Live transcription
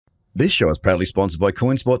This show is proudly sponsored by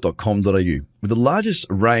coinspot.com.au, with the largest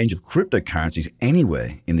range of cryptocurrencies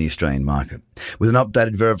anywhere in the Australian market. With an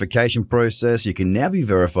updated verification process, you can now be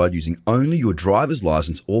verified using only your driver's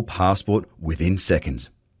license or passport within seconds.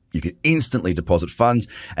 You can instantly deposit funds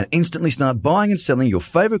and instantly start buying and selling your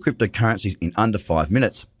favourite cryptocurrencies in under 5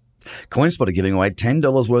 minutes. CoinSpot are giving away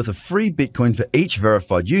 $10 worth of free Bitcoin for each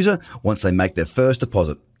verified user once they make their first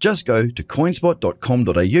deposit. Just go to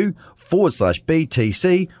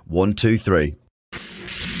coinspot.com.au/BTC123.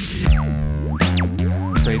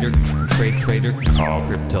 Trader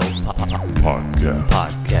Crypto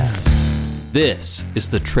Podcast. This is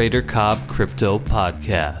the Trader Cobb Crypto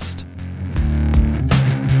Podcast.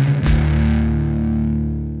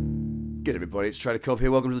 Good everybody, it's Trader Cobb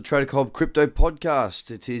here. Welcome to the Trader Cobb Crypto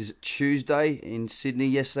Podcast. It is Tuesday in Sydney.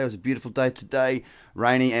 Yesterday was a beautiful day. Today,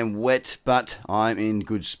 rainy and wet, but I'm in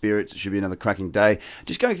good spirits. It should be another cracking day.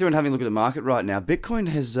 Just going through and having a look at the market right now. Bitcoin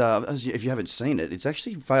has, if you haven't seen it, it's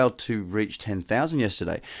actually failed to reach 10,000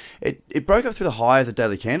 yesterday. It broke up through the high of the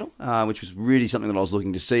daily candle, which was really something that I was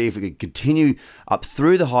looking to see if we could continue up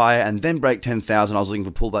through the high and then break 10,000. I was looking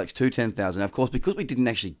for pullbacks to 10,000. Now, of course, because we didn't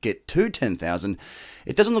actually get to 10,000,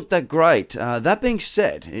 it doesn't look that great. That being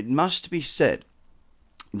said, it must be said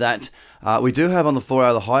that we do have on the 4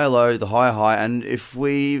 hour the higher low, the higher high, and if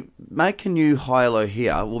we make a new higher low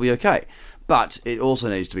here, we'll be okay. But it also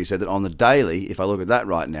needs to be said that on the daily, if I look at that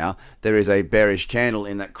right now, there is a bearish candle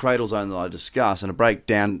in that cradle zone that I discussed, and a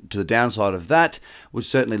breakdown to the downside of that would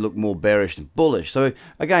certainly look more bearish than bullish. So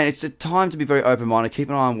again, it's a time to be very open-minded, keep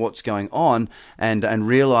an eye on what's going on, and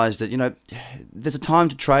realize that, you know, there's a time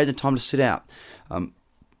to trade and a time to sit out.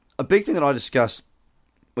 A big thing that I discuss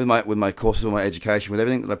with my courses, with my education, with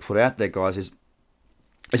everything that I put out there, guys, is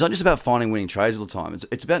it's not just about finding winning trades all the time.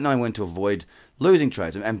 It's about knowing when to avoid losing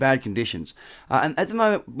trades and bad conditions. And at the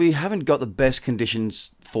moment, we haven't got the best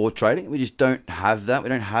conditions for trading. We just don't have that. We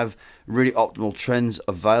don't have really optimal trends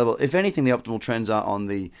available. If anything, the optimal trends are on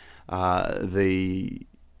to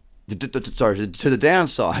the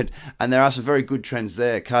downside, and there are some very good trends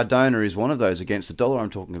there. Cardano is one of those against the dollar I'm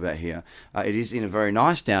talking about here. It is in a very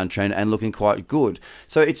nice downtrend and looking quite good.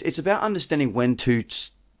 So it's about understanding when to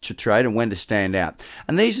trade and when to stand out.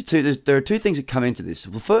 And there are two things that come into this.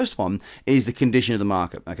 The first one is the condition of the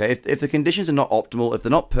market. Okay, if the conditions are not optimal, if they're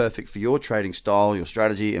not perfect for your trading style, your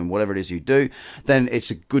strategy, and whatever it is you do, then it's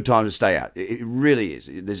a good time to stay out. It really is.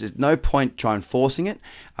 There's no point trying forcing it.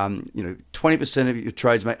 20% of your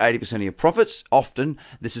trades make 80% of your profits. Often,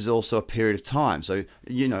 this is also a period of time. So,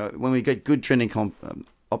 when we get good trending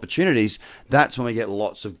opportunities, that's when we get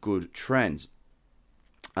lots of good trends.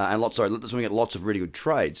 That's when we get lots of really good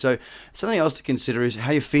trades. So something else to consider is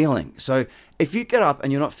how you're feeling. So if you get up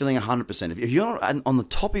and you're not feeling 100%, if you're not on the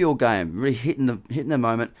top of your game, really hitting the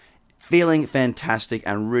moment, feeling fantastic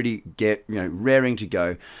and really raring to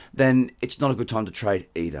go, then it's not a good time to trade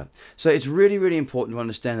either. So it's really, really important to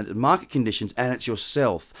understand that the market conditions and it's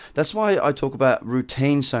yourself. That's why I talk about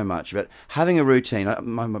routine so much, about having a routine.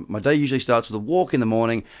 My day usually starts with a walk in the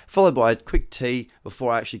morning, followed by a quick tea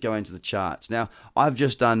before I actually go into the charts. Now, I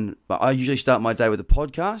usually start my day with a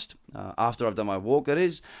podcast. After I've done my walk, that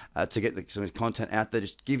is, to get some content out there,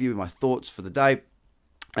 just give you my thoughts for the day.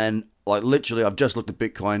 And literally, I've just looked at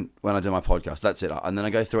Bitcoin when I do my podcast. That's it. And then I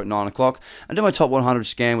go through at 9 o'clock and do my top 100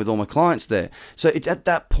 scan with all my clients there. So it's at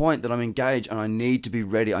that point that I'm engaged and I need to be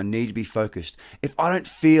ready. I need to be focused. If I don't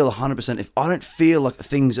feel 100%, if I don't feel like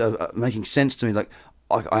things are making sense to me, like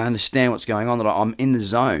I understand what's going on, that I'm in the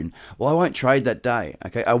zone, well, I won't trade that day,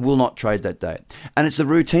 okay? I will not trade that day. And it's the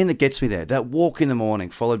routine that gets me there. That walk in the morning,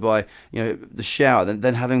 followed by, the shower,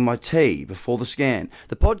 then having my tea before the scan.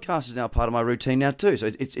 The podcast is now part of my routine now too.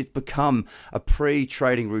 So it's become a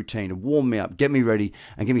pre-trading routine to warm me up, get me ready,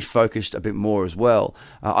 and get me focused a bit more as well.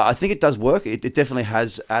 I think it does work. It definitely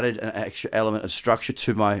has added an extra element of structure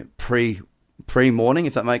to my pre-morning,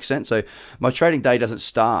 if that makes sense. So my trading day doesn't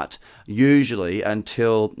start usually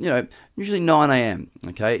until, usually 9 a.m.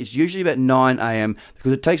 Okay, it's usually about 9 a.m.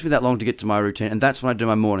 because it takes me that long to get to my routine, and that's when I do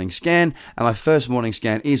my morning scan. And my first morning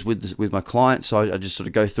scan is with my clients, so I just sort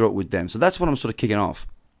of go through it with them. So that's when I'm sort of kicking off.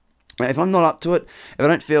 If I'm not up to it, if I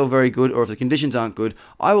don't feel very good, or if the conditions aren't good,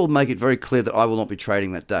 I will make it very clear that I will not be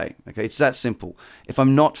trading that day. Okay, it's that simple. If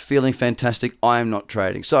I'm not feeling fantastic, I am not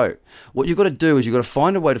trading. So what you've got to do is you've got to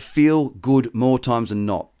find a way to feel good more times than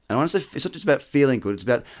not. And honestly, it's not just about feeling good. It's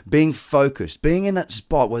about being focused, being in that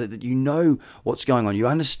spot where you know what's going on. You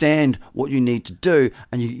understand what you need to do,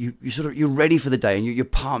 and you're ready for the day, and you're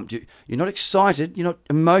pumped. You're not excited. You're not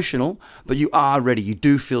emotional, but you are ready. You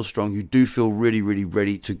do feel strong. You do feel really, really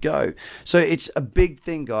ready to go. So it's a big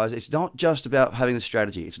thing, guys. It's not just about having the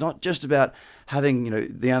strategy. It's not just about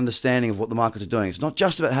having the understanding of what the markets are doing. It's not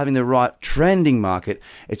just about having the right trending market.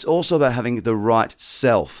 It's also about having the right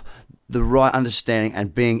self, the right understanding,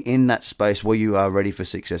 and being in that space where you are ready for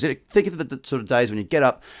success. Think of the sort of days when you get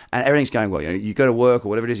up and everything's going well. You go to work or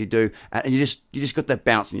whatever it is you do, and you just got that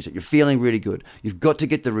bounce, and you're feeling really good. You've got to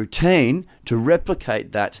get the routine to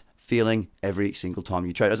replicate that feeling every single time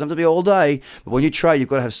you trade. It doesn't have to be all day, but when you trade, you've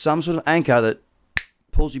got to have some sort of anchor that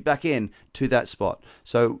pulls you back in to that spot.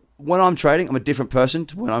 So when I'm trading, I'm a different person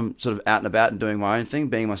to when I'm sort of out and about and doing my own thing,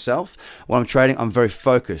 being myself. When I'm trading, I'm very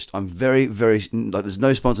focused. I'm very, very, there's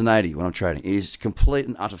no spontaneity when I'm trading. It is complete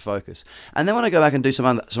and utter focus. And then when I go back and do some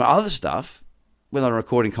other stuff, whether I'm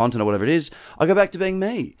recording content or whatever it is, I go back to being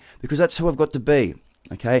me, because that's who I've got to be,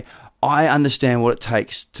 okay? I understand what it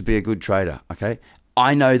takes to be a good trader, okay?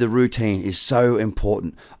 I know the routine is so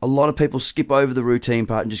important. A lot of people skip over the routine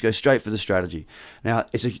part and just go straight for the strategy. Now,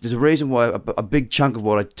 there's a reason why a big chunk of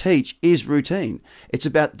what I teach is routine. It's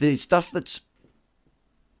about the stuff that's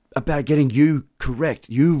about getting you correct,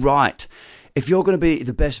 you right. If you're going to be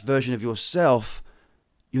the best version of yourself,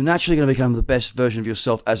 you're naturally going to become the best version of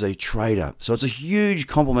yourself as a trader. So it's a huge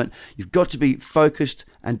compliment. You've got to be focused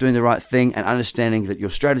and doing the right thing and understanding that your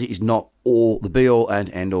strategy is not all the be-all and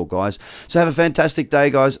end-all, guys. So have a fantastic day,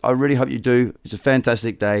 guys. I really hope you do. It's a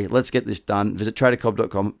fantastic day. Let's get this done. Visit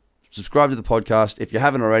tradercobb.com. Subscribe to the podcast. If you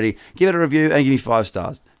haven't already, give it a review and give me 5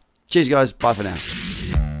 stars. Cheers, guys. Bye for now.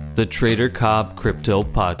 The Trader Cobb Crypto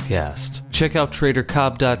Podcast. Check out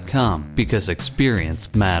tradercobb.com because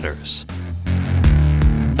experience matters.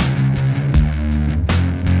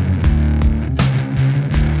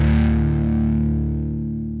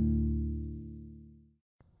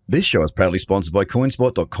 This show is proudly sponsored by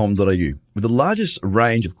coinspot.com.au, with the largest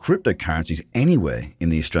range of cryptocurrencies anywhere in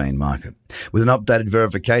the Australian market. With an updated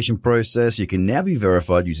verification process, you can now be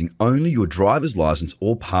verified using only your driver's license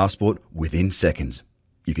or passport within seconds.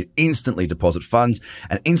 You can instantly deposit funds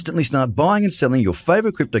and instantly start buying and selling your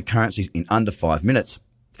favorite cryptocurrencies in under 5 minutes.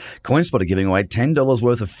 CoinSpot are giving away $10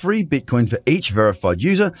 worth of free Bitcoin for each verified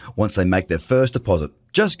user once they make their first deposit.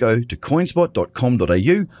 Just go to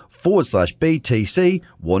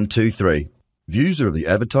coinspot.com.au/BTC123. Views are of the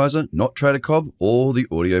advertiser, not Trader Cobb or the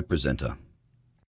audio presenter.